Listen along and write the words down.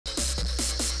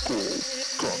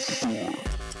स्वागत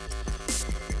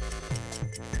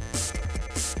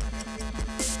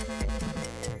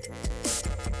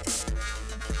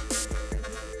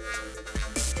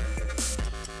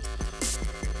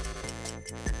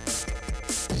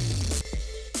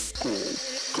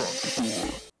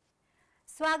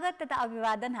तथा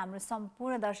अभिवादन हाम्रो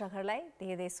सम्पूर्ण दर्शकहरूलाई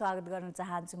धेरै स्वागत गर्न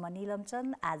चाहन्छु म नीलम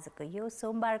चन्द। आजको यो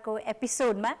सोमबारको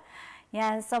एपिसोडमा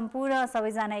यहाँ सम्पूर्ण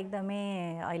सबैजना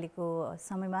एकदमै अहिलेको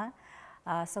समयमा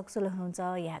सकुशल हुनुहुन्छ,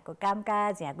 यहाँको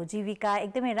कामकाज यहाँको जीविका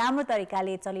एकदमै राम्रो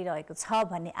तरिकाले चलिरहेको छ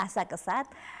भन्ने आशाका साथ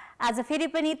आज फेरि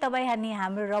पनि तपाईहरु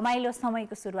हाम्रो रमाइलो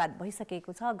समयको सुरुवात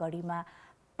भइसकेको छ। घडीमा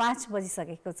 5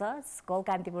 बजिसकेको छ। कल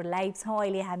कान्तिपुर लाइभ छौँ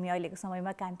अहिले हामी अहिलेको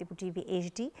समयमा कान्तिपुर टिभी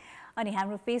एचडी अनि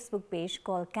हाम्रो फेसबुक पेज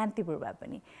कल कान्तिपुरमा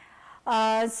पनि।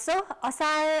 सो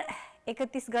असार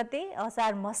 31 गते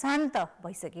असार मसान्त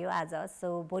भइसक्यो आज।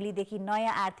 सो भोलिदेखि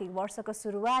नयाँ आर्थिक वर्षको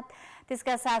सुरुवात,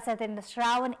 त्यसका साथसाथै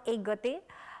श्रावण 1 गते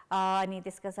अनि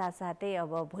त्यसका साथसाथै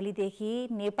अब भोलिदेखि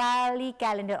नेपाली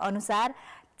क्यालेन्डर अनुसार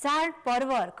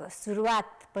चाडपर्वहरूको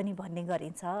सुरुवात पनि भन्ने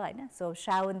गरिन्छ हैन। सो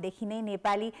श्रावणदेखि नै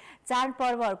नेपाली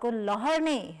चाडपर्वहरूको लहर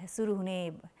नै सुरु हुने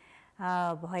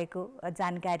भएको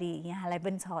जानकारी यहाँलाई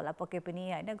पनि छ होला पक्कै पनि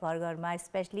हैन। घर घरमा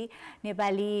स्पेशली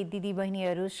नेपाली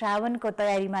दिदीबहिनीहरू श्रावणको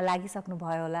तयारीमा लागिसक्नु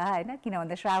भयो होला हैन, किन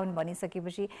भन्दा श्रावण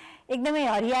भनिसकेपछि एकदमै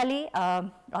हरियाली,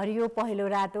 हरियो पहेँलो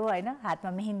रातो हैन,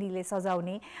 हातमा मेहेन्दीले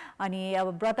सजाउने अनि अब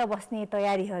व्रत बस्ने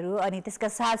तयारीहरू अनि त्यसका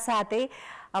साथसाथै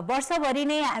वर्षभरि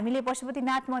नै हामीले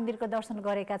पशुपतिनाथ मन्दिरको दर्शन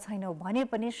गरेका छैनौँ भने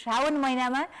पनि श्रावण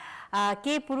महिनामा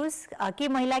के पुरुष के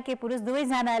महिला के पुरुष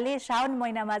दुवैजनाले श्रावण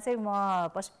महिनामा चाहिँ म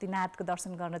पशुपतिनाथको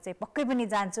दर्शन गर्न चाहिँ पक्कै पनि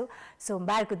जान्छु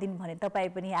सोमबारको दिन भने तपाईँ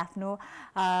पनि आफ्नो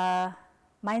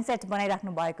माइन्डसेट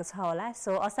बनाइराख्नु भएको छ होला।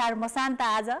 सो असार मसान्त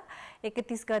आज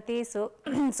 31 गते। सो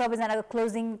सबैजनाको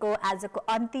क्लोजिङको आजको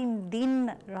अन्तिम दिन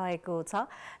रहेको छ।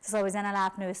 सबैजनालाई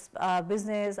आफ्नो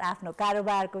बिजनेस आफ्नो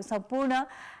कारोबारको सम्पूर्ण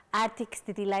आर्थिक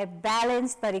स्थितिलाई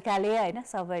ब्यालेन्स तरिकाले हैन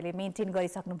सबैले मेन्टेन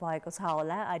गरिसक्नु भएको छ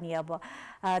होला अनि अब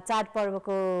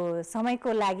चाडपर्वको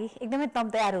समयको लागि एकदमै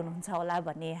तयार हुनुहुन्छ होला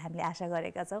भन्ने हामीले आशा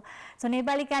गरेका छौँ। सो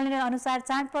नेपाली क्यालेन्डर अनुसार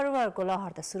चाडपर्वहरूको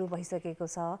लहर त सुरु भइसकेको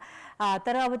छ,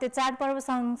 तर अब त्यो चाडपर्व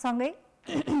सँगसँगै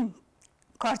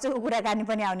खर्चको कुराकानी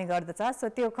पनि आउने गर्दछ।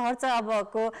 सो त्यो खर्च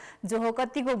अबको जो हो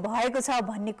कतिको भएको छ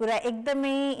भन्ने कुरा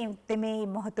एकदमै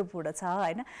महत्त्वपूर्ण छ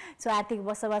हैन। सो आर्थिक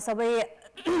वर्षमा सबै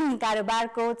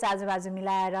कारोबारको चार्जबाजु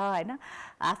मिलाएर हैन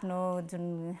आफ्नो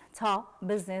जुन छ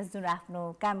बिजनेस जुन आफ्नो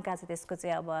कामकाज छ त्यसको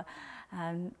चाहिँ अब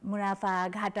मुनाफा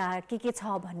घाटा के छ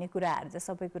भन्ने कुराहरू चाहिँ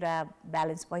सबै कुरा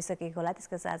ब्यालेन्स भइसकेको होला।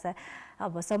 त्यसको साथसाथै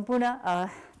अब सम्पूर्ण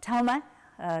ठाउँमा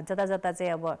जता जता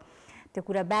चाहिँ अब त्यो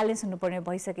कुरा ब्यालेन्स हुनुपर्ने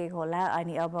भइसकेको होला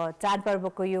अनि अब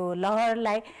चाडपर्वको यो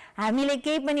लहरलाई हामीले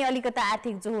केही पनि अलिकता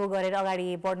आर्थिक जोहो गरेर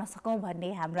अगाडि बढ्न सकौँ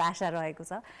भन्ने हाम्रो आशा रहेको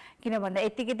छ। किन भन्दा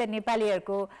यतिकै त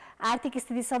नेपालीहरूको आर्थिक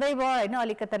स्थिति सदैव हैन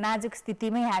अलिकता नाजुक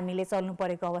स्थितिमै हामीले चल्नु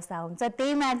परेको अवस्था हुन्छ।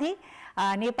 त्यही माथि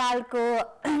नेपालको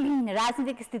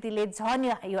राजनीतिक स्थितिले झन्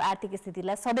यो आर्थिक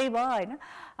स्थितिलाई सदैव हैन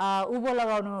उभो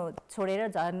लगाउनु छोडेर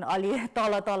झन् अलि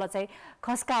तल चाहिँ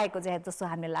खस्काएको चाहिँ जस्तो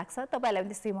हामीलाई लाग्छ। तपाईलाई पनि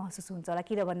त्यस्तै महसुस हुन्छ होला,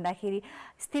 किन भन्दाखेरि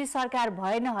स्थिर सरकार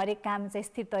भएन हरेक काम चाहिँ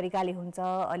स्थिर तरिकाले हुन्छ,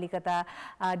 अलिकता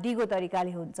डिगो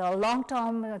तरिकाले हुन्छ, लङ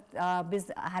टर्म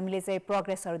हामीले चाहिँ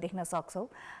प्रोग्रेसहरू देख्न सक्छौँ।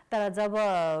 तर जब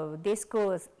देशको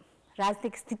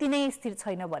राजनीतिक स्थिति नै स्थिर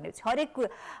छैन भनेपछि हरेक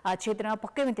क्षेत्रमा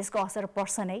पक्कै पनि त्यसको असर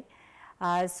पर्छ नै।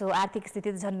 सो आर्थिक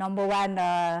स्थिति झन् नम्बर 1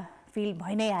 फिल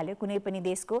भइ नै हाल्यो। कुनै पनि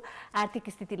देशको आर्थिक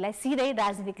स्थितिलाई सिधै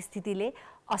राजनीतिक स्थितिले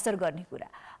असर गर्ने कुरा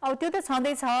अब त्यो त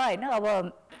छँदैछ हैन। अब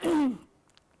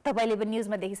तपाईले पनि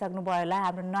न्युजमा देखिसक्नु भयो होला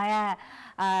हाम्रो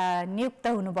नयाँ नियुक्त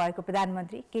हुनुभएको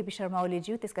प्रधानमन्त्री केपी शर्मा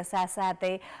ओलीज्यू, त्यसका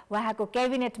साथसाथै उहाँको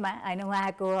क्याबिनेटमा हैन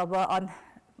उहाँको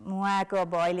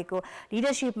अब अहिलेको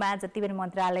लिडरसिपमा जति पनि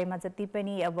मन्त्रालयमा जति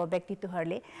पनि अब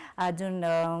व्यक्तित्वहरूले जुन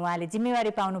उहाँले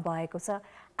जिम्मेवारी पाउनु भएको छ,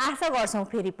 आशा गर्छौँ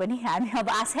फेरि पनि हामी अब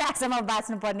आशामा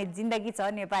बाँच्नुपर्ने जिन्दगी छ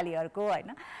नेपालीहरूको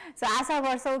हैन। सो आशा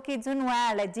गर्छौँ कि जुन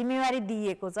उहाँहरूलाई जिम्मेवारी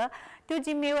दिएको छ त्यो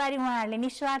जिम्मेवारी उहाँहरूले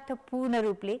निस्वार्थपूर्ण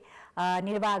रूपले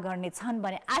निर्वाह गर्ने छन्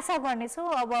भने आशा गर्नेछौँ।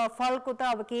 अब फलको त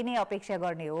अब केही नै अपेक्षा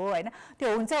गर्ने हो हैन, त्यो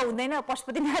हुन्छ हुँदैन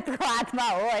पशुपतिनाथको हातमा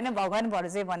हो हैन, भगवान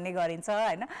भरोसे भन्ने गरिन्छ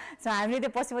हैन। सो हामीले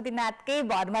त्यो पशुपतिनाथकै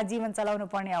भरमा जीवन चलाउनु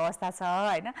पर्ने अवस्था छ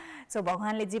हैन। सो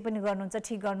भगवानले जे पनि गर्नुहुन्छ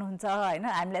ठिक गर्नुहुन्छ हैन,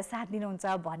 हामीलाई साथ दिनुहुन्छ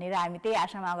भनेर हामी त्यही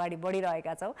आशामा अगाडि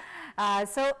बढिरहेका छौँ।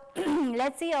 सो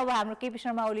लेट्स सी अब हाम्रो केपी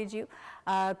शर्मा ओलीज्यू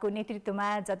को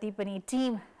नेतृत्वमा जति पनि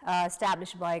टिम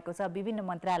एस्टाब्लिश भएको छ विभिन्न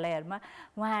मन्त्रालयहरूमा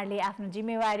उहाँहरूले आफ्नो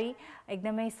जिम्मेवारी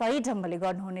एकदमै सही ढङ्गले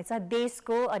गर्नुहुनेछ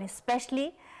देशको अनि स्पेशली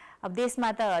अब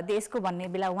देशमा त देशको भन्ने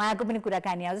बेला उहाँको पनि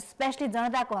कुराकानी आउँछ स्पेशली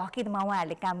जनताको हकितमा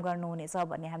उहाँहरूले काम गर्नुहुनेछ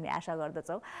भन्ने हामीले आशा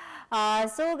गर्दछौँ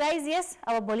सो गाइज यस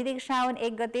अब भोलिदेखि श्रावण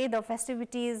 1 गते the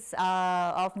festivities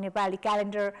of Nepali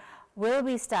calendar will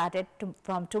be started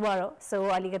from tomorrow so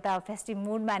अलिकता फेस्टिभ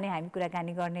मुडमा नै हामी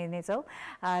कुराकानी गर्ने नै छौँ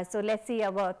सो लेट्स सी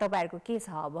अब तपाईहरुको के छ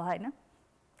अब हैन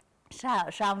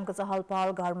श्रावणको चहल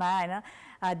पहल घरमा हैन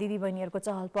दिदी बहिनीहरुको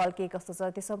चहल पहल के कस्तो छ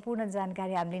त्यो सम्पूर्ण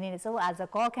जानकारी हामीले लिने छौँ आज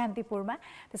कल कान्तिपुरमा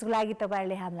त्यसको लागि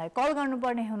तपाईहरुले हामीलाई कल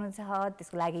गर्नुपर्ने हुनुहुन्छ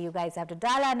त्यसको लागि you guys have to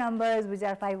dial our numbers which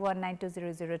are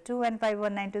 51920002 and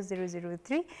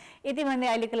 51920003 यति भन्दै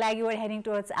अहिलेको लागि we're heading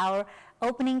towards our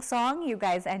opening song you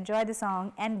guys enjoy the song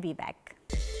and be back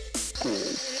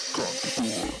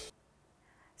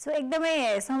so एकदमै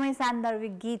समय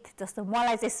सान्दर्भिक गीत जस्तो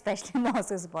मलाई चाहिँ स्पेशली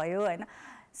महसुस भयो हैन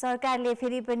सरकारले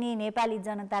फेरि पनि नेपाली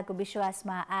जनताको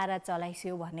विश्वासमा आरा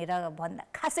चलाइस्यो भनेर भन्दा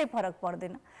खासै फरक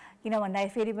पर्दैन किन भन्दा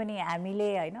फेरि पनि हामीले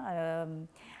हैन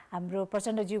हाम्रो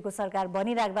प्रचण्डज्यूको सरकार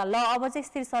बनिराख्दा ल अब चाहिँ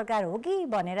स्थिर सरकार हो कि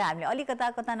भनेर हामीले अलिकता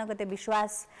कता न कतै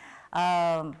विश्वास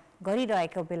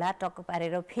गरिरहेको बेला टक्क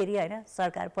पारेर फेरि हैन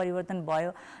सरकार परिवर्तन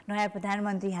भयो नयाँ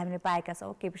प्रधानमन्त्री हामीले पाएका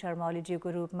छौं केपी शर्मा ओलीज्यूको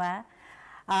रूपमा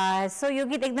सो यो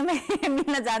गीत एकदमै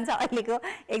मिल्न जान्छ अहिलेको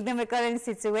एकदमै करेन्ट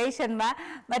सिचुएसनमा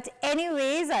बट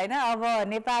एनीवेज हैन अब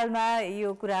नेपालमा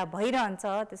यो कुरा भइरहन्छ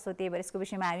त्यसो त्यही भएर यसको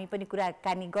विषयमा हामी पनि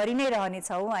कुराकानी गरि नै रहने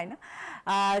छौं हैन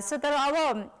सो तर अब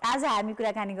आज हामी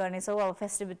कुराकानी गर्ने छौं अब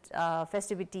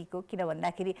फेस्टिभिटीको किन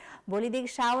भन्दाखेरि भोलिदेखि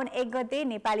श्रावण 1 गते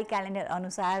नेपाली क्यालेन्डर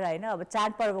अनुसार हैन अब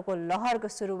चाडपर्वको लहरको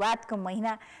सुरुवातको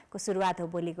महिनाको सुरुवात हो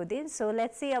भोलिको दिन सो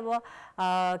लेट्स सी अब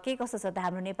के कस्तो छ त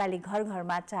हाम्रो नेपाली घर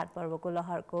घरमा चाडपर्वको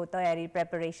लहरको तयारी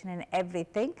प्रिपरेसन एन्ड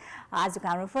एभ्रीथिङ आजको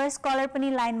हाम्रो फर्स्ट कलर पनि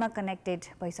लाइनमा कनेक्टेड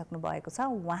भइसक्नु भएको छ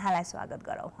उहाँलाई स्वागत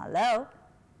गरौँ हेलो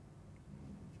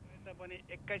पनि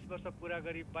 21 वर्ष पूरा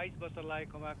गरी 22 वर्ष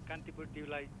लागेकोमा कान्तिपुर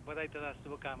टिभीलाई बधाई तथा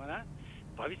शुभकामना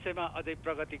भविष्यमा अझै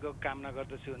प्रगतिको कामना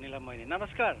गर्दछु नीलम बहिनी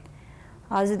नमस्कार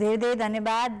हजुर धेरै धेरै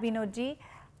धन्यवाद विनोदजी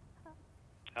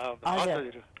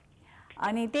हजुर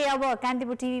अनि त्यही अब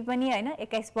कान्तिपुर टिभी पनि हैन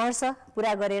 21 वर्ष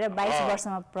पूरा गरेर 22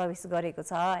 वर्षमा प्रवेश गरेको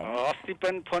छ हैन अस्ति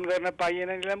पनि फोन गर्न पाइएन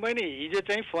नीलम बहिनी हिजो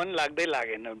चाहिँ फोन लाग्दै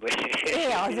लागेन ए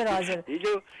हजुर हजुर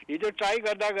हिजो ट्राई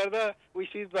गर्दा गर्दा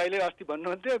उइसित भाइले अस्ति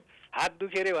भन्नुहुन्थ्यो हात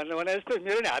दुखे रे भने जस्तो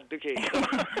मेरो नि हात दुखे हो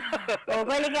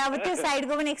कहिले के अब त्यो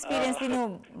साइडको पनि एक्सपीरियन्स लिनु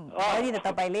भयो नि त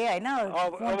तपाईले हैन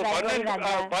फोन ट्राई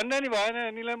गरिराख्दा भन्दा नि भएन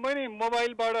नीलम बहिनी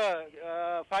मोबाइलबाट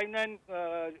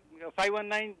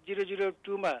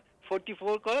 519002 मा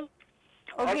 44 कल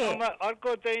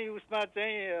अर्को चाहिँ उसमा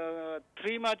चाहिँ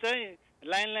 3 मा चाहिँ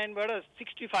ल्यान्डलाइनबाट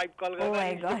 65 कल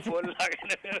गर्दा फोन लागेन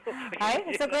है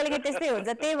सो कहिले त्यस्तै हुन्छ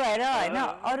त्यही भएर हैन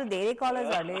अरु धेरै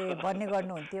कलर्सहरुले भन्ने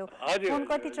गर्नुहुन्थ्यो फोन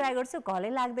कति ट्राई गर्छु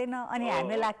कलै लाग्दैन अनि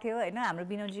हामीले लाग्थ्यो हैन हाम्रो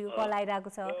विनोदजीको कल आइराको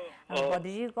छ हाम्रो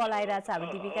बद्रीजीको कल आइराछ हाम्रो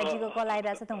दीपिकाजीको कल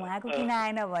आइराछ त उहाँको किन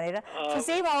आएन भनेर सो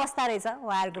सेम अवस्था रहेछ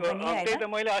उहाँहरुको पनि हैन त्यही त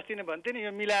मैले अस्ति नै भन्थे नि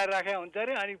यो मिलाएर राखे हुन्छ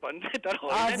रे अनि भन्थे तर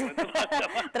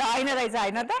हैन रहेछ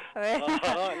हैन त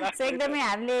सो एकदमै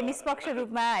हामीले निष्पक्ष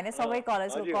रूपमा हैन सबै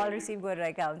कलर्सको कल रिसिभ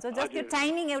गरिरहेका हुन्छ जस्ट त्यो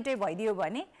टाइमिङ एउटै भइदियो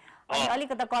भने अनि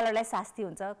अलिकता कलरलाई शास्ति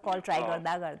हुन्छ कल ट्राई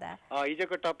गर्दा गर्दा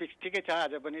हिजोको टपिक ठिकै छ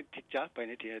आज पनि ठिक छ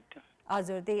पनि ठिक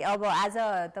हजुर त्यही अब आज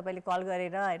तपाईले कल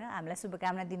गरेर हैन हामीलाई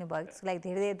शुभकामना दिनुभयो त्यसको लागि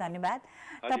धेरै धेरै धन्यवाद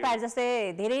तपाईहरु जस्तै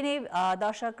धेरै नै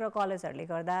दर्शक र कलर्सहरुले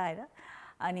गर्दा हैन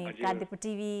अनि कान्तिपुर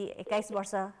टिभी 21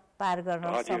 वर्ष पार गर्न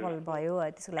सफल भयो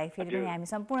त्यसको लागि फेरि पनि हामी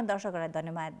सम्पूर्ण दर्शकहरुलाई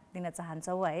धन्यवाद दिन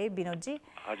चाहन्छौँ है विनोदजी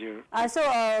हजुर सो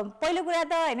पहिलो कुरा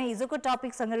त हैन हिजोको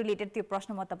टपिकसँग रिलेटेड त्यो प्रश्न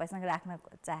म तपाईसँग राख्न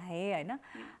चाहे हैन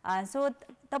सो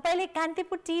तपाईले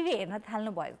कान्तिपुर टिभी हेर्न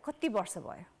थाल्नु भयो कति वर्ष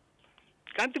भयो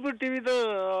कान्तिपुर टिभी त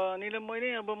नीलम बहिनी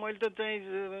अब मैले त चाहिँ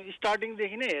स्टार्टिङ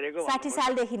देखि नै हेरेको 60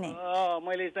 साल देखि नै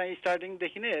मैले चाहिँ स्टार्टिङ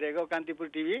देखि नै हेरेको कान्तिपुर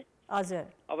टिभी हजुर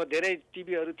अब धेरै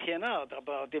टिभीहरु थिएन अब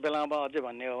त्यो बेलामा अझै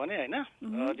भन्ने हो भने हैन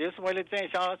जस मैले चाहिँ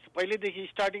पहिलेदेखि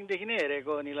स्टार्टिङ देखि नै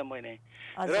हेरेको नीलम बहिनी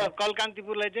र कल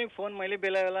कान्तिपुरलाई चाहिँ फोन मैले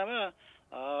बेला बेलामा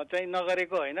चाहिँ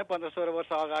नगरेको हैन 15-16 वर्ष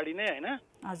अगाडि नै हैन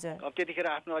हजुर अब त्यतिखेर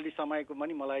आफ्नो अलि समयको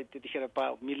पनि मलाई त्यतिखेर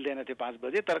मिल्दैन थियो 5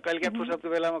 बजे तर कहिलेका फुर्सदको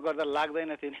बेलामा गर्दा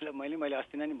लाग्दैन थियो नीलम मैले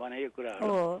अस्ति नै भने यो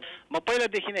कुराहरु म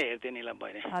पहिलादेखि नै हेर्थे नीलम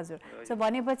बहिनी हजुर सो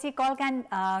भनेपछि कल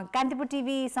कान्तिपुर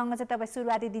टिभी सँग चाहिँ तपाई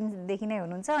सुरुवाती दिनदेखि नै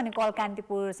हुनुहुन्छ अनि कल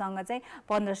कान्तिपुर सँग चाहिँ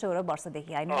 15-16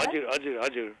 वर्षदेखि हैन हजुर हजुर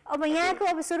हजुर अब यहाँको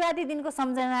अब सुरुवाती दिनको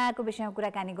सम्झनाको विषयमा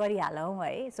कुराकानी गरिहालौं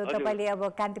है सो तपाईले अब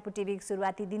कान्तिपुर टिभीको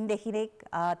सुरुवाती दिनदेखि नै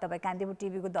तपाई कान्तिपुर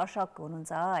टिभीको दर्शक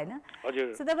हुनुहुन्छ हैन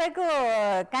हजुर सो तपाईको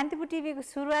कान्तिपुर टिभीको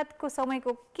सुरुवातको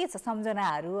समयको के छ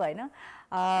सम्झनाहरू हैन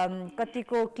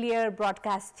कतिको क्लियर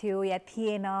ब्रडकास्ट थियो या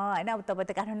थिएन हैन अब तपाई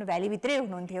त काठमाडौँ भ्याली भित्रै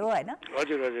हुनुहुन्थ्यो हैन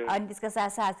हजुर हजुर अनि त्यसका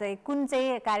साथसाथै कुन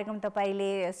चाहिँ कार्यक्रम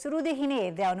तपाईले सुरुदेखि नै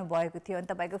हेर्दै आउनु भएको थियो अनि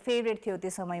तपाईको फेभरेट थियो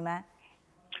त्यो समयमा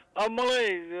अब मलाई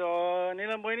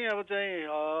निलम बहिनी अब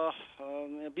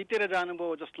चाहिँ बितेर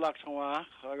जानुभयो जस्तो लाग्छ उहाँ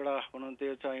एउटा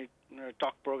हुनुहुन्थ्यो चाहिँ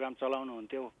टक प्रोग्राम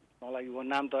चलाउनुहुन्थ्यो मलाई यो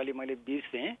नाम त अलि मैले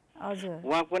बिर्सेँ हजुर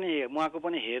उहाँको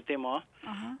पनि हेर्थेँ म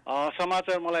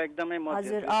समाचार मलाई एकदमै म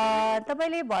हजुर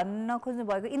तपाईले भन्न खोज्नु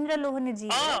भएको इन्द्र लोहने जी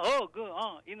हो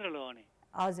इन्द्र लोहने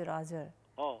हजुर हजुर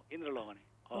हो इन्द्र लोहने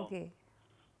ओके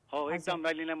हो एकदम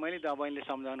मैले त बहिनीले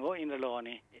सम्झाउनु हो इन्द्र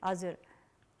लोहने हजुर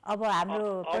अब हाम्रो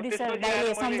प्रोड्युसर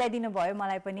दाइले सम्झाइदिनु भयो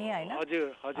मलाई पनि हैन हजुर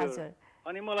हजुर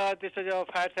अनि मलाई त्यसपछि अब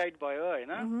फायर साइड भयो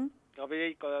हैन अब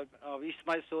यही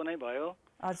स्माइल सो नै भयो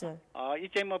हजुर यी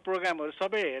चाहिँ म प्रोग्रामहरु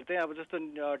सबै हेर्थे अब जस्तो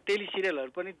टेली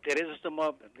सिरियलहरु पनि धेरै जस्तो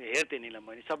म हेर्थे निलम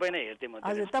मैले सबै नै हेर्थे म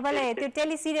हजुर तपाईलाई त्यो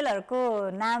टेली सिरियलहरुको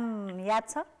नाम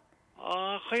याद छ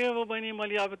खै अब बहिनी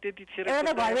मैले अब त्यतिखेर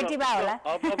एउटा घरबेटी बा होला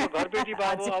अब घरबेटी बा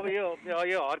अब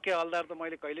यो हर्के हलदार त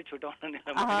मैले कहिले छुटाउन नि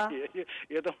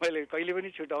यो त मैले कहिले पनि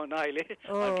छुटाउन अहिले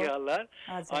हर्के हलदार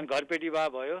अनि घरबेटी बा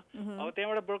भयो अब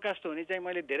त्यहाँबाट ब्रोडकास्ट हुने चाहिँ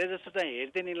मैले धेरै जस्तो चाहिँ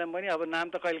हेर्थे निलम पनि अब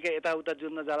नाम त कहिलेकाहीँ यताउता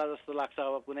जुन्न जाला जस्तो लाग्छ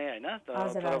अब कुनै हैन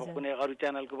तर कुनै अरु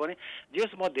च्यानलको पनि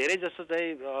जस म धेरै जस्तो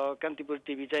चाहिँ कान्तिपुर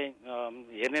टिभी चाहिँ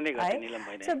हेर्ने नै गर्थे निलम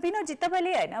पनि सो विनोदजी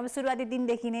तपाईले हैन अब सुरुवाती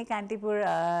दिनदेखि नै कान्तिपुर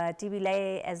टिभीलाई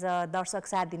एज अ दर्शक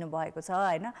साथ दिनु भएको छ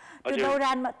हैन त्यो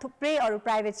दौरानमा थुप्रै अरु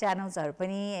प्राइभेट च्यानल्सहरु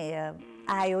पनि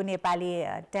आयो नेपाली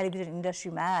टेलिभिजन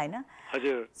इन्डस्ट्रीमा हैन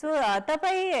हजुर सो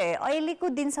तपाई अहिलेको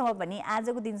दिनसम्म पनि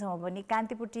आजको दिनसम्म पनि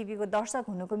कान्तिपुर टिभीको दर्शक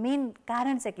हुनुको मेन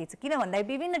कारण चाहिँ के छ किन भन्दा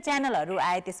विभिन्न च्यानलहरु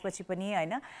आए त्यसपछि पनि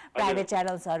हैन प्राइभेट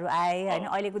च्यानल्सहरु आए हैन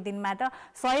अहिलेको दिनमा त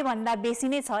 100 भन्दा बेसी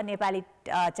नै छ नेपाली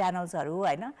च्यानल्सहरु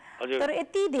हैन तर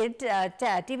यति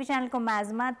धेरै टिभी च्यानलको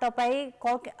माझमा तपाई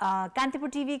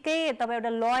कान्तिपुर टिभीकै तपाई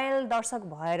एउटा लोयल दर्शक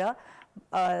भएर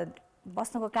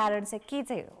बस्नको कारण चाहिँ के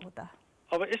चाहिँ हो त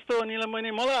अब यस्तो निलम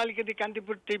बहिनी मलाई अलिकति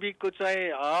कान्तिपुर टिभीको चाहिँ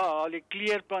अलिक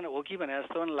क्लियर पनि हो कि भने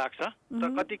जस्तो पनि लाग्छ तर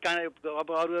कति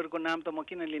अब अरूहरूको नाम त म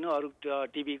किन लिनु अरू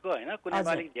टिभीको हैन कुनै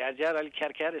अलिक झ्यार अलिक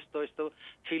ख्यार यस्तो यस्तो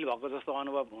फिल भएको जस्तो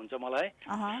अनुभव हुन्छ मलाई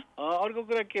अर्को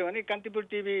कुरा के भने कान्तिपुर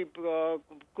टिभी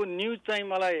को न्यूज चाहिँ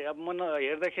मलाई मन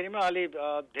हेर्दाखेरिमा अलि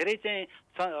धेरै चाहिँ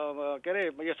के अरे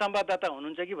यो संवाददाता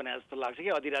हुनुहुन्छ कि भने जस्तो लाग्छ कि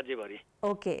अधिराज्यभरि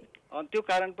ओके अनि त्यो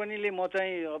कारण पनिले म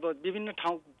चाहिँ अब विभिन्न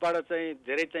ठाउँबाट चाहिँ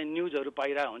धेरै चाहिँ न्यूजहरु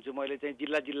पाइरा हुन्छु मैले चाहिँ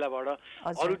जिल्लाबाट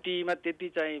अरु टिभीमा त्यति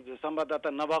चाहिँ संवाददाता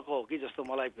नभएको हो कि जस्तो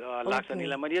मलाई लाग्छ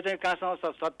निला मैले यो चाहिँ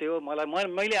कहाँसम्म सत्य हो मलाई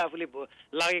मैले आफूले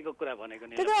लागेको कुरा भनेको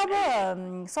नि त्यो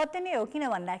अब सत्य नै हो किन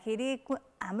भन्दाखेरि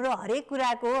हाम्रो हरेक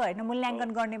कुराको हैन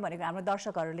मूल्याङ्कन गर्ने भनेको हाम्रो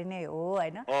दर्शकहरुले नै हो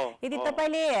हैन यदि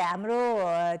तपाईले हाम्रो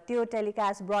त्यो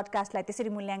टेलिकास्ट ब्रोडकास्टलाई त्यसरी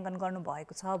मूल्याङ्कन गर्नु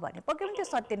भएको छ भने पक्कै पनि त्यो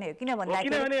सत्य नै हो किन भन्दाखेरि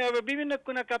किनभने अब विभिन्न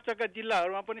कुना काप्चाका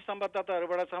जिल्लाहरुमा पनि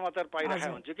संवाददाताहरुबाट समाचार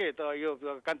पाइरहेको हुन्छु के त यो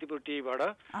कान्तिपुर टिभीबाट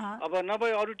अब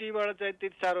नभए अरु टिभीबाट चाहिँ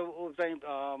त्यति सारो चाहिँ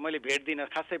मैले भेट दिन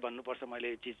खासै भन्नुपर्छ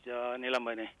मैले चीज निलम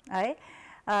भने है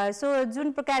सो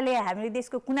जुन प्रकारले हामीले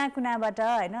देशको कुना-कुनाबाट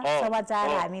हैन समाचार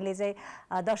हामीले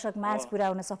चाहिँ दर्शक माझ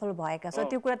पुर्याउन सफल भएका छ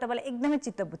त्यो कुरा तपाईलाई एकदमै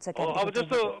चित्त बुझ्छ के अब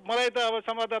जस्तो मलाई त अब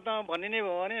संवाददातामा भन्ने नै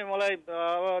भयो भने मलाई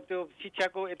अब त्यो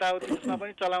शिक्षाको यताउतिमा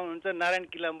पनि चलाउनुहुन्छ नारायण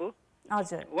किलम्बु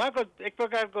हजुर उहाँको एक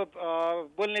प्रकारको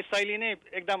बोल्ने शैली नै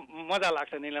एकदम मजा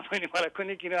लाग्छ निलम पनि मलाई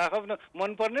कुनै किन आफ्नो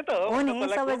मन पर्ने त हो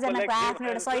सबैजनाको आफ्नो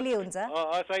एउटा शैली हुन्छ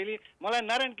शैली मलाई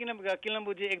नारायण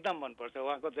किलम्बु जी एकदम मन पर्छ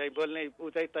उहाँको चाहिँ बोल्ने उ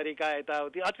चाहिँ तरिका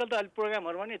यताउति आजकल त अलि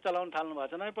प्रोग्रामहरुमा नि चलाउन थाल्नु भएको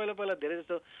छ न पहिला धेरै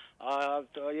जस्तो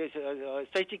यो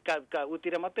शैक्षिक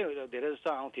उतिर मात्रै धेरै जस्तो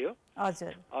आउँथ्यो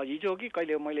हजुर हिजो हो कि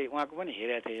कहिले मैले उहाँको पनि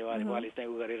हेरेको थिएँ उहाँले चाहिँ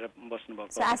उ गरेर बस्नु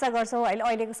भएको आशा गर्छौ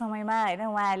अहिलेको समयमा हैन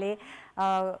उहाँले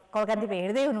कल कान्तिपुर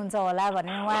हेर्दै हुनुहुन्छ होला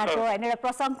भने उहाँको हैन एउटा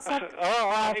प्रशंसक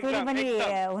फेरि पनि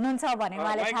हुनुहुन्छ भने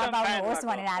उहाँले थाहा पाउनुहोस्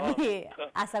भनेर हामी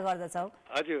आशा गर्दछौँ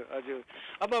हजुर हजुर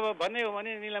अब भन्ने हो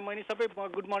भने निलम मैले सबै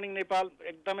गुड मर्निङ नेपाल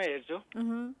एकदमै हेर्छु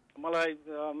मलाई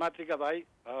मातृका भाइ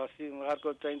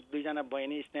अर्को चाहिँ दुईजना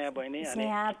बहिनी स्नेहा बहिनी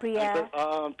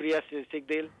अनि प्रिया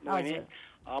सिगदेल बहिनी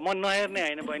म नहेर्ने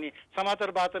हैन बहिनी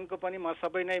समाचार वाचनको पनि म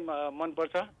सबै नै मन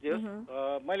पर्छ जो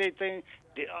मैले चाहिँ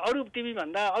अरु टिभी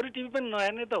भन्दा अरु टिभी पनि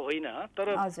नहेर्ने त होइन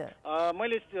तर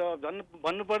मैले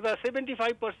भन्नु पर्दा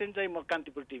 75% चाहिँ म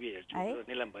कान्तिपुर टिभी हेर्छु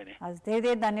निलम बहिनी हजुर धेरै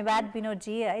धेरै धन्यवाद विनोद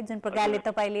जी है जुन प्रकारले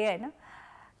तपाईले हैन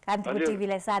कान्तिपुर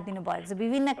टिभीलाई साथ दिनु भएको छ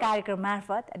विभिन्न कार्यक्रम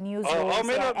मार्फत न्यूज होस्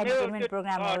एन्टरटेनमेन्ट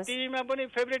प्रोग्राम होस् टिभीमा पनि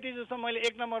फेभरेट जस्तो मैले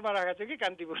एक नम्बरमा राखेको छु कि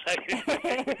कान्तिपुरलाई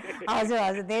हजुर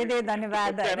हजुर धेरै धेरै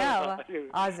धन्यवाद हैन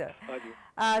हजुर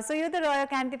सो यो त रह्यो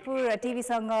कान्तिपुर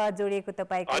टिभीसँग जोडिएको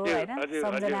तपाईँको होइन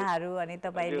सम्झनाहरू अनि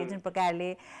तपाईँले जुन प्रकारले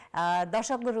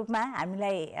दर्शकको रूपमा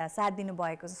हामीलाई साथ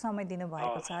दिनुभएको छ समय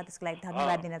दिनुभएको छ त्यसको लागि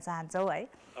धन्यवाद दिन चाहन्छौँ है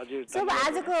सो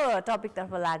आजको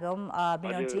टपिकतर्फ लागौँ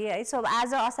विनोदजी है सो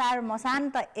आज असार मसान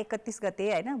त 31 गते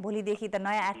होइन भोलिदेखि त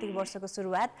नयाँ आर्थिक वर्षको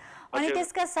सुरुवात अनि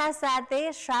त्यसका साथसाथै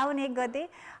श्रावण 1 गते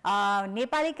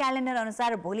नेपाली क्यालेन्डर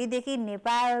अनुसार भोलिदेखि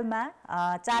नेपालमा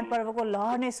चाडपर्वको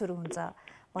लहर नै सुरु हुन्छ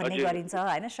भन्ने गरिन्छ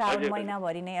हैन श्रावण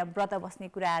महिनाभरि नै व्रत बस्ने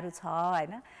कुराहरू छ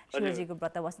हैन शिवजीको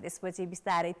व्रत बस्ने त्यसपछि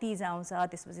बिस्तारै तीज आउँछ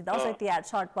त्यसपछि दशैं तिहार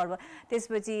छठ पर्व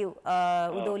त्यसपछि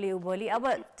उदौली उभोली अब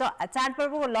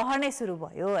चाडपर्वको लहर नै सुरु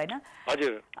भयो हैन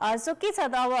हजुर सो के छ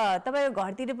त अब तपाईको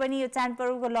घरतिर पनि यो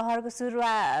चाडपर्वको लहरको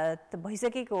सुरुवात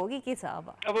भइसकेको हो कि के छ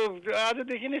अब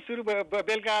आजदेखि नै सुरु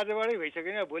बेलुका आजबाटै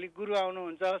भइसक्यो नि भोलि गुरु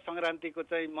आउनुहुन्छ संक्रान्तिको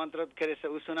चाहिँ मन्त्र के रे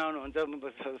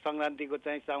सुनाउनुहुन्छ संक्रान्तिको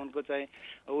चाहिँ साउनको चाहिँ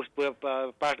उस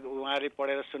पाठ उहाँले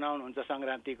पढेर सुनाउनुहुन्छ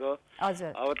संक्रान्तिको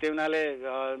हजुर अब त्यो हुनाले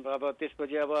अब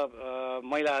त्यसपछि अब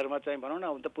महिलाहरूमा चाहिँ भनौँ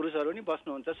न त पुरुषहरू नि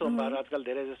बस्नुहुन्छ सोमबार आजकल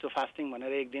धेरै जस्तो फास्टिङ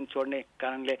भनेर एक दिन छोड्ने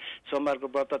कारणले सोमबारको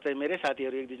व्रत चाहिँ मेरै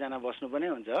साथीहरू एक दुईजना बस्नु पनि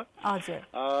हुन्छ हजुर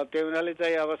त्यो हुनाले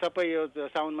चाहिँ अब सबै यो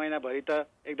साउन महिनाभरि त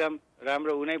एकदम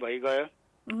राम्रो हुनै भइगयो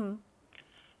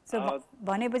सो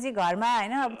भनेपछि घरमा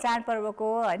हैन अब चाडपर्वको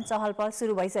हैन चहल पहल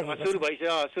सुरु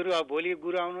भइसक्यो सुरु अब भोलि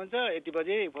गुरु आउनुहुन्छ यति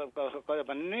बजे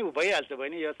भन्ने नै भइहाल्छ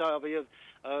बहिनी यो अब यो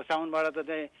साउनबाट त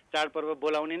चाहिँ चाडपर्व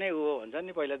बोलाउने नै हो हुन्छ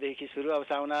नि पहिलादेखि सुरु अब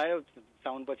साउन आयो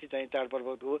साउनपछि चाहिँ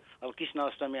चाडपर्वको अब कृष्ण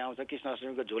अष्टमी आउँछ कृष्ण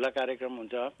अष्टमीको झोला कार्यक्रम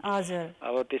हुन्छ हजुर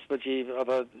अब त्यसपछि अब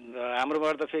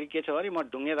हाम्रोबाट त फेरि के छ भने म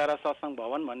ढुङ्गेधारा सत्सङ्ग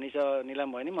भवन भन्ने छ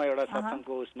निलम बहिनी म एउटा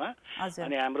सत्सङ्गको उसमा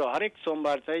अनि हाम्रो हरेक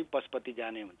सोमबार चाहिँ पशुपति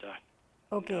जाने हुन्छ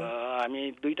हामी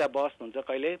दुईटा बस हुन्छ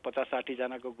कहिले 50-60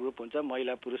 जनाको ग्रुप हुन्छ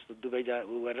महिला पुरुष दुवै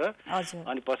गरेर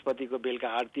अनि पशुपतिको बेलुका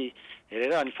आरती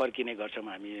हेरेर अनि फर्किने गर्छौँ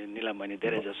हामी निलम बहिनी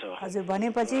धेरै जसो हजुर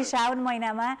भनेपछि श्रावण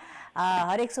महिनामा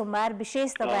हरेक सोमबार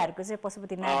विशेष तपाईहरुको चाहिँ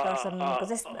पशुपतिनाथ दर्शनको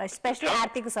चाहिँ स्पेशल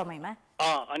आरतीको समयमा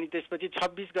अनि त्यसपछि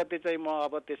 26 गते चाहिँ म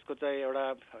अब त्यसको चाहिँ एउटा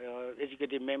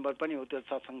एजुकेटिभ मेम्बर पनि हो त्यो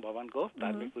सत्सङ्ग भवनको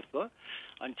धार्मिक उसको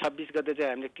अनि 26 गते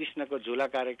चाहिँ हामीले कृष्णको झुला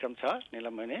कार्यक्रम छ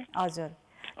निलम बहिनी हजुर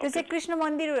त्यो चाहिँ कृष्ण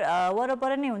मन्दिर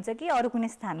वरपर नै हुन्छ कि अरु कुनै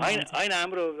स्थानमा हुन्छ हैन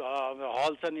हाम्रो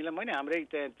हल छ निलम हैन हाम्रै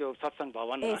त्यो सत्सङ्ग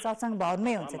भवन ए सत्सङ्ग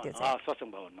भवनमै हुन्छ त्यो चाहिँ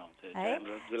सत्सङ्ग भवनमा हुन्छ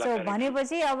हाम्रो सो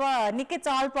भनेपछि अब निकै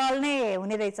चहल पहल नै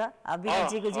हुने रहेछ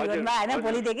विनोदजीको जीवनमा हैन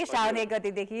भोलिदेखि श्रावण 1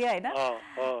 गतेदेखि हैन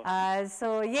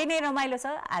सो यही नै रमाइलो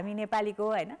छ हामी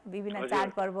नेपालीको हैन विभिन्न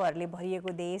चाडपर्वहरूले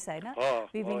भरिएको देश हैन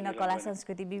विभिन्न कला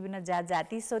संस्कृति विभिन्न जात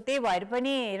जाति सो त्यही भएर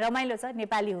पनि रमाइलो छ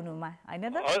नेपाली हुनुमा हैन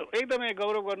त एकदमै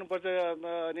गौरव गर्नुपर्छ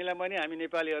निलम बहिनी हामी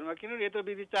नेपालीहरुमा किनभने यत्रो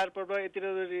विधि चाडपर्व यत्रो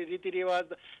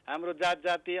रीतिरिवाज हाम्रो जात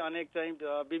जाति अनेक चाहिँ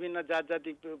विभिन्न जात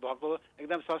जाति भएको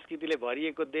एकदम संस्कृतिले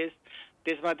भरिएको देश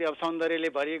त्यसमाथि अब सौन्दर्यले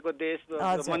भरिएको देश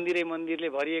मन्दिरले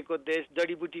भरिएको देश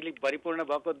जडीबुटीले भरिपूर्ण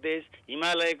भएको देश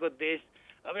हिमालयको देश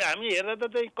अब हामी हेर्दा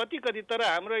त चाहिँ कति तर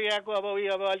हाम्रो यहाँको अब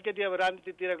उयो अब अलिकति अब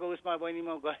राजनीतितिरको उसमा बहिनी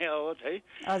म गएँ हो है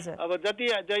अब जति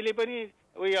जहिले पनि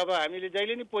उयो अब हामीले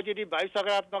जहिले नि पोजिटिभ भाइ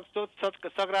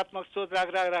सकारात्मक सोच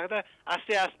राख्दा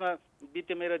आस्ते आस्मा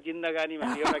बिते मेरो जिन्दगानी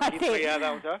भन्ने एउटा गीतको याद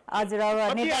आउँछ हजुर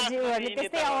अब नेताजीहरुले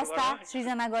त्यस्तै अवस्था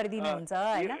सृजना गरिदिनु हुन्छ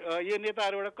हैन यो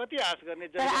नेताहरुबाट कति आश गर्ने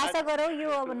तर आशा गरौँ यो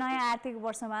अब नयाँ आर्थिक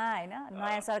वर्षमा हैन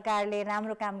नयाँ सरकारले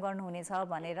राम्रो काम गर्नु हुनेछ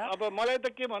भनेर अब मलाई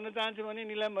त के भन्न चाहन्छु भने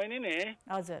निलम बहिनी नि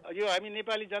हजुर यो हामी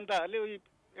नेपाली जनताहरुले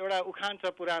एउटा उखान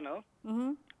छ पुरानो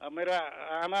मेरो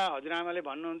आमा हजुरआमाले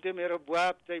भन्नुहुन्थ्यो मेरो बुवा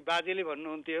चाहिँ बाजेले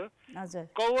भन्नुहुन्थ्यो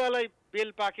कौवालाई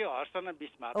बेल पाक्यो हर्षन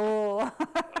बिस्मात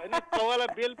हैन कौवालाई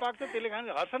बेल पाक्छ त्यसले खान्छ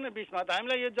हर्षन बिस्मात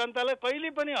हामीलाई यो जनतालाई कहिले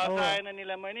पनि हर्षाएन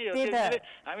निलम बहिनी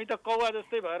हामी त कौवा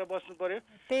जस्तै भएर बस्नु पर्यो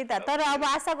त्यही त तर अब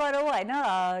आशा गरौँ हैन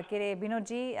के रे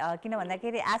विनोदजी किन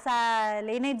भन्दाखेरि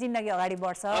आशाले नै जिन्दगी अगाडि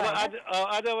बढ्छ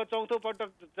आज अब चौथो पटक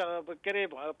के रे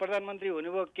प्रधानमन्त्री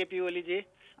हुनुभयो केपी ओलीजी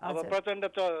अब प्रचण्ड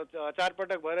 4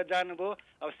 पटक भएर जानुभयो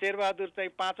अब शेरबहादुर चाहिँ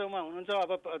 5औंमा हुनुहुन्छ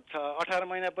अब 18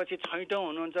 महिनापछि 6औं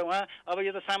हुनुहुन्छ उहाँ अब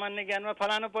यो त सामान्य ज्ञानमा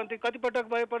फलानु पन्थी कति पटक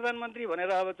भयो प्रधानमन्त्री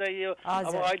भनेर अब चाहिँ यो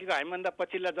अब अहिलेको हामीभन्दा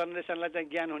पछिल्ला जेनेरेसनलाई चाहिँ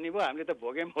ज्ञान हुने भयो हामीले त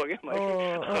भोग्यौं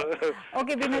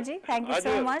okay Binodji thank you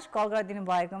so much call गरिदिनु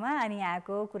भएकोमा अनि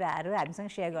यहाँको कुराहरू हामीसँग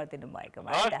शेयर गरिदिनु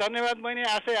भएकोमा धन्यवाद बहिनी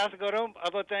आश गरौँ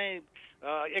अब चाहिँ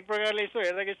एक प्रकारले यसो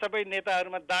हेर्दाखेरि सबै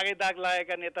नेताहरुमा दागै दाग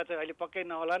लागेका नेता चाहिँ अहिले पक्कै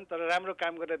नहोलान् तर राम्रो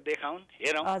काम गरेर देखाउन्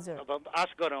हेरौँ अब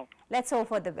आश गरौँ let's hope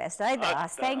for the best है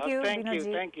thank you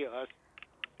Binodji thank you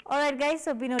all right guys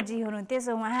so विनोदजी हुनुहुन्थ्यो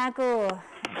सो उहाँको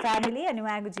फ्यामिली अनि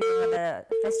उहाँको जीवनमा त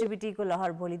फेस्टिभिटीको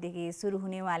लहर भोलिदेखि सुरु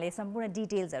हुने उहाँले सम्पूर्ण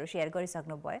डिटेल्सहरू सेयर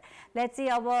गरिसक्नु भयो। लेट्स सी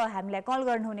अब हामीलाई कल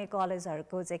गर्नुहुने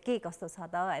कलेजहरूको चाहिँ के कस्तो छ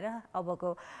त होइन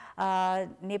अबको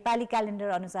नेपाली क्यालेन्डर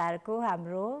अनुसारको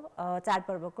हाम्रो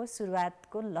चाडपर्वको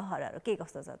सुरुवातको लहरहरू के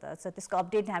कस्तो छ त। सो त्यसको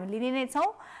अपडेट हामी लिने नै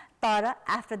छौँ तर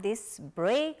after this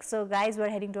brake. So guys we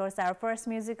are heading towards our first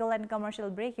musical and commercial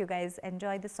brake. You guys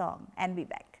enjoy the song and be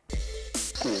back.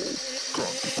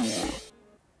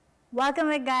 Welcome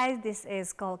back guys, this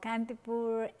is Call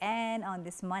Kantipur and on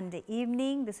this Monday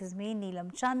evening, this is me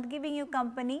Neelam Chand giving you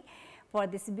company for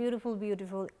this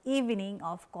beautiful evening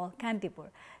of Call Kantipur.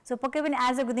 So पक्कै पनि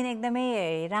आजको दिन एकदमै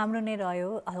राम्रो नै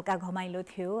रह्यो, हल्का घमाइलो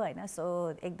थियो हैन। सो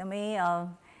एकदमै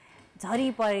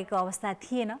झरी परेको अवस्था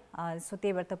थिएन। सो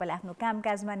त्यही भएर तपाईले आफ्नो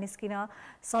कामकाजमा निस्किन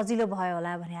सजिलो भयो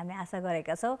होला भन्ने हामी आशा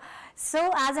गरेका छौँ। सो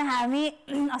आज हामी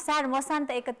असार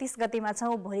मसान्त 31 गतेमा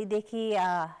छौँ। भोलिदेखि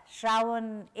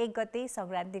श्रावण 1 गते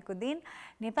संक्रान्तिको दिन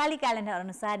नेपाली क्यालेन्डर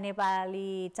अनुसार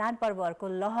नेपाली चाडपर्वहरूको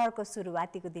लहरको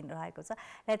सुरुवातीको दिन रहेको छ।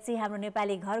 लेट्स सी हाम्रो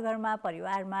नेपाली घरमा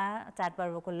परिवारमा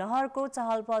चाडपर्वको लहरको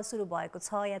चहलपहल सुरु भएको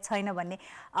छ या छैन भन्ने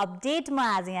अपडेट म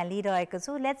आज यहाँ लिइरहेको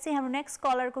छु। लेट्स सी हाम्रो नेक्स्ट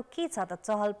कलरको के छ त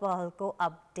चहलपहलको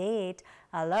अपडेट।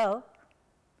 हेलो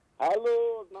हेलो,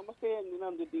 नमस्ते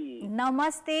निलम दिदी।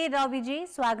 नमस्ते रविजी,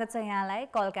 स्वागत छ यहाँलाई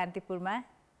call कान्तिपुरमा।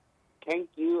 Thank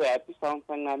you, happy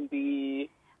Sankranti.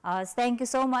 Thank you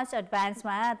so much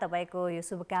एडभान्समा तपाईँको यो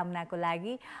शुभकामनाको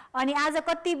लागि। अनि आज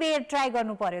कति बेर ट्राई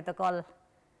गर्नु पर्यो त कल?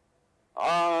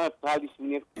 40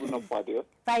 मिनट पुग्नु पर्यो।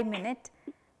 5 मिनट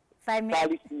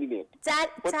 40 मिनट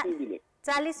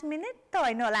 40 मिनट त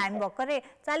होइन होला, हामी भर्खरै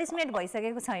 40 मिनट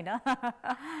भइसकेको छैन।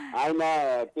 होइन,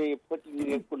 त्यही 40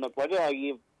 मिनट पुग्नु पर्यो।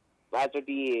 अघि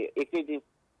पाँचचोटि एकैचोटि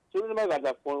सुरुमा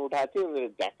गर्दा फोन उठाएको थियो,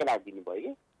 झ्याक्क राखिदिनु भयो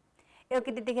कि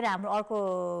ओके। त्यतिखेर हाम्रो अर्को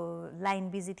लाइन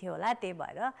बिजी थियो होला, त्यही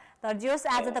भएर। तर जोस्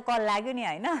आज त कल लाग्यो नि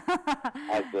होइन।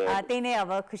 त्यही नै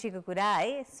अब खुसीको कुरा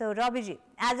है। सो रविजी,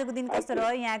 आजको दिन कस्तो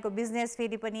रह्यो? यहाँको बिजनेस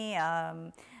फेरि पनि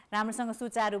राम्रोसँग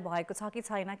सुचारू भएको छ कि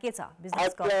छैन? के छ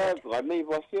बिजनेसको? घरमै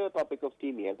बस्यो, तपाईँको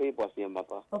टिम हेर्दै बस्यो म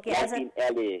त। ओके,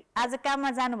 आज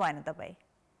काममा जानु भएन तपाईँ?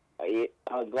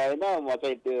 गएन, म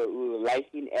चाहिँ त्यो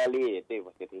लाइफ इन एलए हेर्दै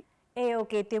बसेको थिएँ। ए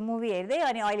ओके, त्यो मुभी हेर्दै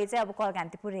अनि अहिले चाहिँ अब कल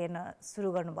कान्तिपुर हेर्न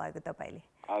सुरु गर्नु भएको तपाईले?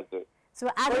 हजुर। सो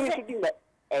आज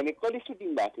अनि कहिले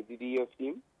सुटिङ भएको थियो दिदी यो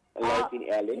फिल्म लाइफ इन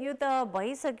एलए? यो त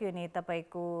भइसक्यो नि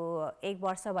तपाईको 1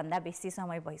 वर्ष भन्दा बेसी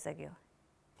समय भइसक्यो।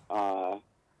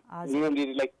 निलम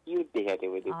दिदीलाई क्युट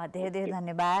देखाएको थियो। धेरै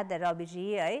धन्यवाद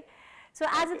रविजी है। सो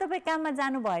आज तपाईँ काममा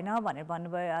जानु भएन भनेर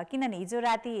भन्नुभयो, किनभने हिजो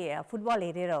राति फुटबल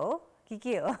हेरेर हो कि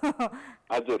के हो?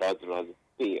 हजुर हजुर हजुर,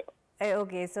 त्यही हो। ए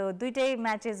ओके, सो दुईटै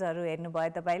म्याचेसहरू हेर्नुभयो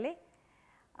तपाईँले?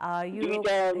 युरो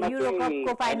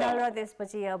कपको फाइनल र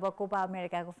त्यसपछि अब कोपा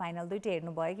अमेरिकाको फाइनल दुईटै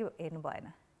हेर्नुभयो कि हेर्नु भएन?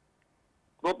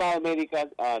 कोपा अमेरिका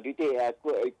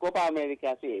कोपा अमेरिका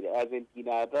चाहिँ हेरेँ,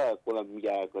 अर्जेन्टिना र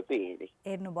कोलम्बियाको चाहिँ हेरेँ।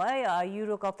 हेर्नुभयो?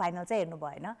 युरो कप फाइनल चाहिँ हेर्नु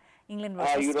भएन? इङ्ल्यान्ड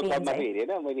भर्सेस युरो स्पेन कपमा चाहिँ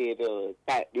हेरेन मैले, त्यो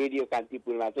रेडियो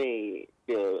कान्तिपुरमा चाहिँ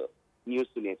त्यो न्युज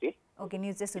सुनेको थिएँ। ओके,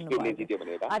 न्युज चाहिँ सुन्नुभयो।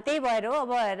 त्यही भएर हो,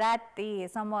 अब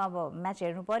रातिसम्म अब म्याच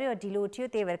हेर्नु पर्यो, ढिलो उठ्यो,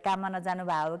 त्यही भएर काममा नजानु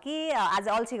भयो कि आज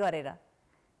अल्छी गरेर है?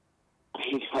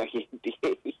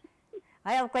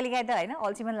 अब कहिलेकाहीँ त होइन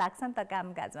अल्छी पनि लाग्छ नि त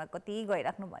कामकाजमा, कति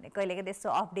गइराख्नु भने कहिलेकाहीँ त्यस्तो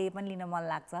अफ डे पनि लिन मन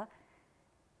लाग्छ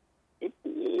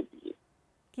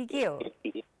कि के हो?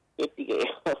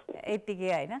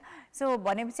 यत्तिकै होइन। सो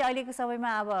भनेपछि अहिलेको समयमा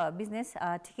अब बिजनेस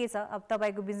ठिकै छ। अब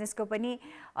तपाईँको बिजनेसको पनि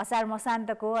असार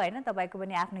मसान्तको होइन तपाईँको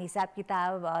पनि आफ्नो हिसाब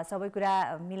किताब सबै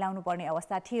कुरा मिलाउनु पर्ने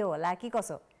अवस्था थियो होला कि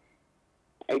कसो?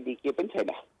 अहिले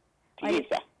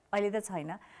त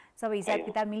छैन, सबै हिसाब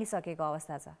किताब मिलिसकेको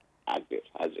अवस्था छ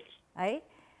है।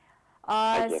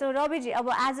 सो रविजी, अब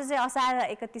आज चाहिँ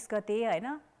असार 31 गते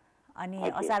होइन, अनि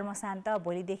असार मसान्त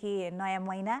भोलिदेखि नयाँ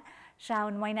महिना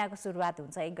श्रावण महिनाको सुरुवात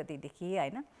हुन्छ 1 गतेदेखि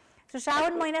होइन। सो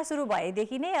श्रावण महिना सुरु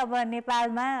भएदेखि नै अब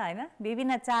नेपालमा होइन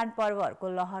विभिन्न चाडपर्वहरूको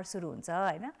लहर सुरु हुन्छ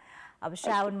होइन। अब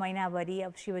श्रावण महिनाभरि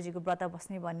अब शिवजीको व्रत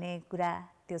बस्ने भन्ने कुरा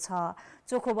त्यो छ,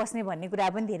 चोखो बस्ने भन्ने कुरा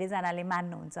पनि धेरैजनाले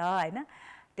मान्नुहुन्छ होइन।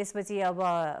 त्यसपछि अब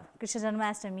कृष्ण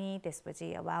जन्माष्टमी,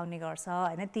 त्यसपछि अब आउने गर्छ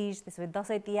होइन तीज, त्यसपछि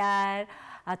दसैँ तिहार,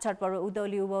 छठ पर्व,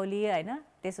 उधौली उभौली होइन।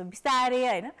 त्यसो बिस्तारै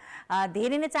होइन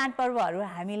धेरै नै चाडपर्वहरू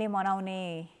हामीले मनाउने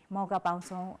मौका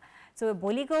पाउँछौँ। सो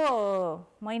भोलिको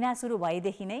महिना सुरु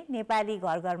भएदेखि नै नेपाली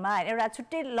घरमा एउटा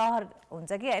छुट्टै लहर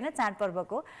हुन्छ कि होइन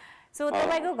चाडपर्वको। सो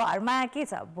तपाईँको घरमा के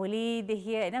छ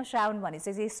भोलिदेखि होइन? श्रावण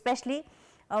भनेपछि स्पेसली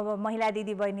अब महिला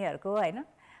दिदी बहिनीहरूको होइन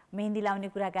मेहन्दी लाउने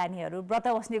कुराकानीहरू, व्रत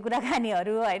बस्ने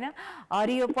कुराकानीहरू होइन,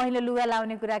 हरियो पहिलो लुगा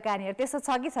लाउने कुराकानीहरू त्यस्तो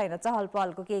छ कि छैन? चहल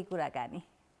पहलको केही कुराकानी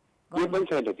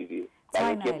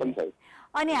छैन?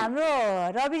 अनि हाम्रो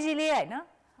रविजीले होइन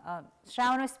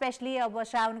श्रावण स्पेशली अब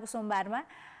श्रावणको सोमबारमा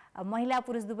महिला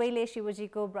पुरुष दुवैले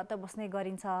शिवजीको व्रत बस्ने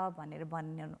गरिन्छ भनेर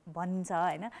भनिन्छ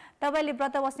हैन तपाईले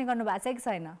व्रत बस्ने गर्नु भएको छ कि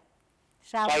छैन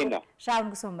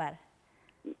श्रावणको सोमबार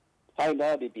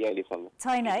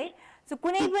छैन है सो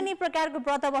कुनै पनि प्रकारको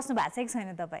व्रत बस्नु भएको छ कि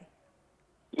छैन तपाई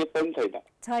यो पनि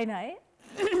छैन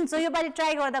है सो यो पालि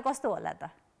ट्राई गर्दा कस्तो होला त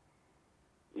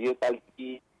यो पालि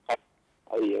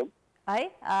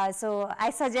है सो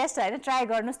आई सजेस्ट हैन ट्राई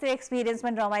गर्नुस् त्यो एक्सपिरियन्स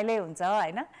पनि रमाइलो हुन्छ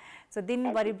हैन सो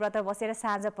दिनभरि व्रत बसेर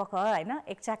साँझ पख हैन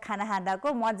एकचा खाना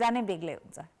खाँदाको मजा नै बेग्लै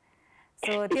हुन्छ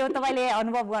सो त्यो तपाईले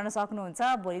अनुभव गर्न सक्नुहुन्छ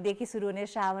भोलिदेखि सुरु हुने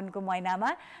श्रावणको महिनामा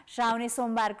श्रावणी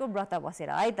सोमबारको व्रत बसेर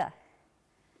है त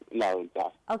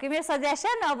ओके मेरो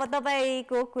सजेसन अब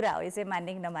तपाईको कुरा हो यो चाहिँ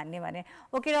मान्ने कि नमान्ने भने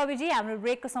ओके रविजी हाम्रो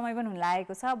ब्रेकको समय पनि हुन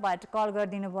लागेको छ बट कल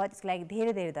गरिदिनु भयो त्यसको लागि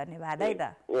धेरै धेरै धन्यवाद है त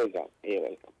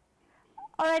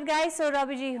अलराइट गाइस सो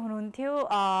रविजी हुनुहुन्थ्यो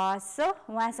सो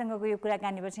उहाँसँगको यो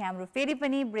कुराकानीपछि हाम्रो फेरि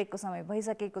पनि ब्रेकको समय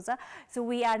भइसकेको छ so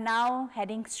we are now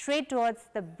heading straight towards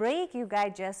the brake you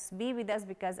guys just be with us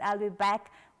because I will be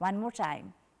back one more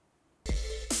time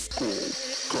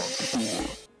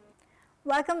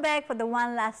Welcome back for the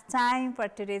one last time for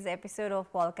today's episode of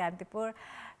Call Kantipur.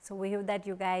 So we hope that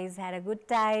you guys had a good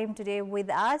time today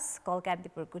with us, Call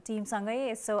Kantipur को team सँगै.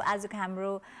 So आजको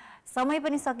हाम्रो समय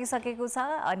पनि सकिसकेको छ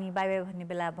अनि bye bye भन्ने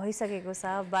बेला भइसकेको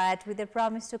छ but with a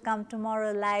promise to come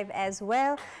tomorrow live as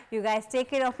well. You guys take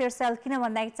care of yourself किन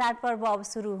भन्दाखेरि चाडपर्व अब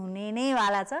सुरु हुने नै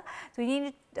वाला छ. So you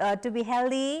need to be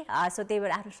healthy. So त्यही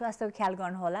भएर आफ्नो स्वास्थ्यको ख्याल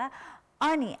गर्नु होला.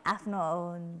 अनि आफ्नो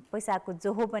पैसाको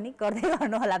जोहो पनि गर्दै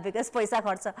गर्नु होला बिकज पैसा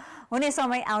खर्च हुने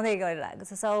समय आउँदै गरिरहेको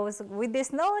छ so with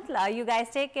this note you guys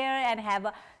take care and have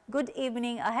a good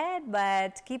evening ahead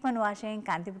but keep on watching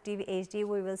Kantipur TV HD.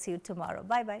 We will see you tomorrow.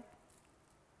 Bye bye.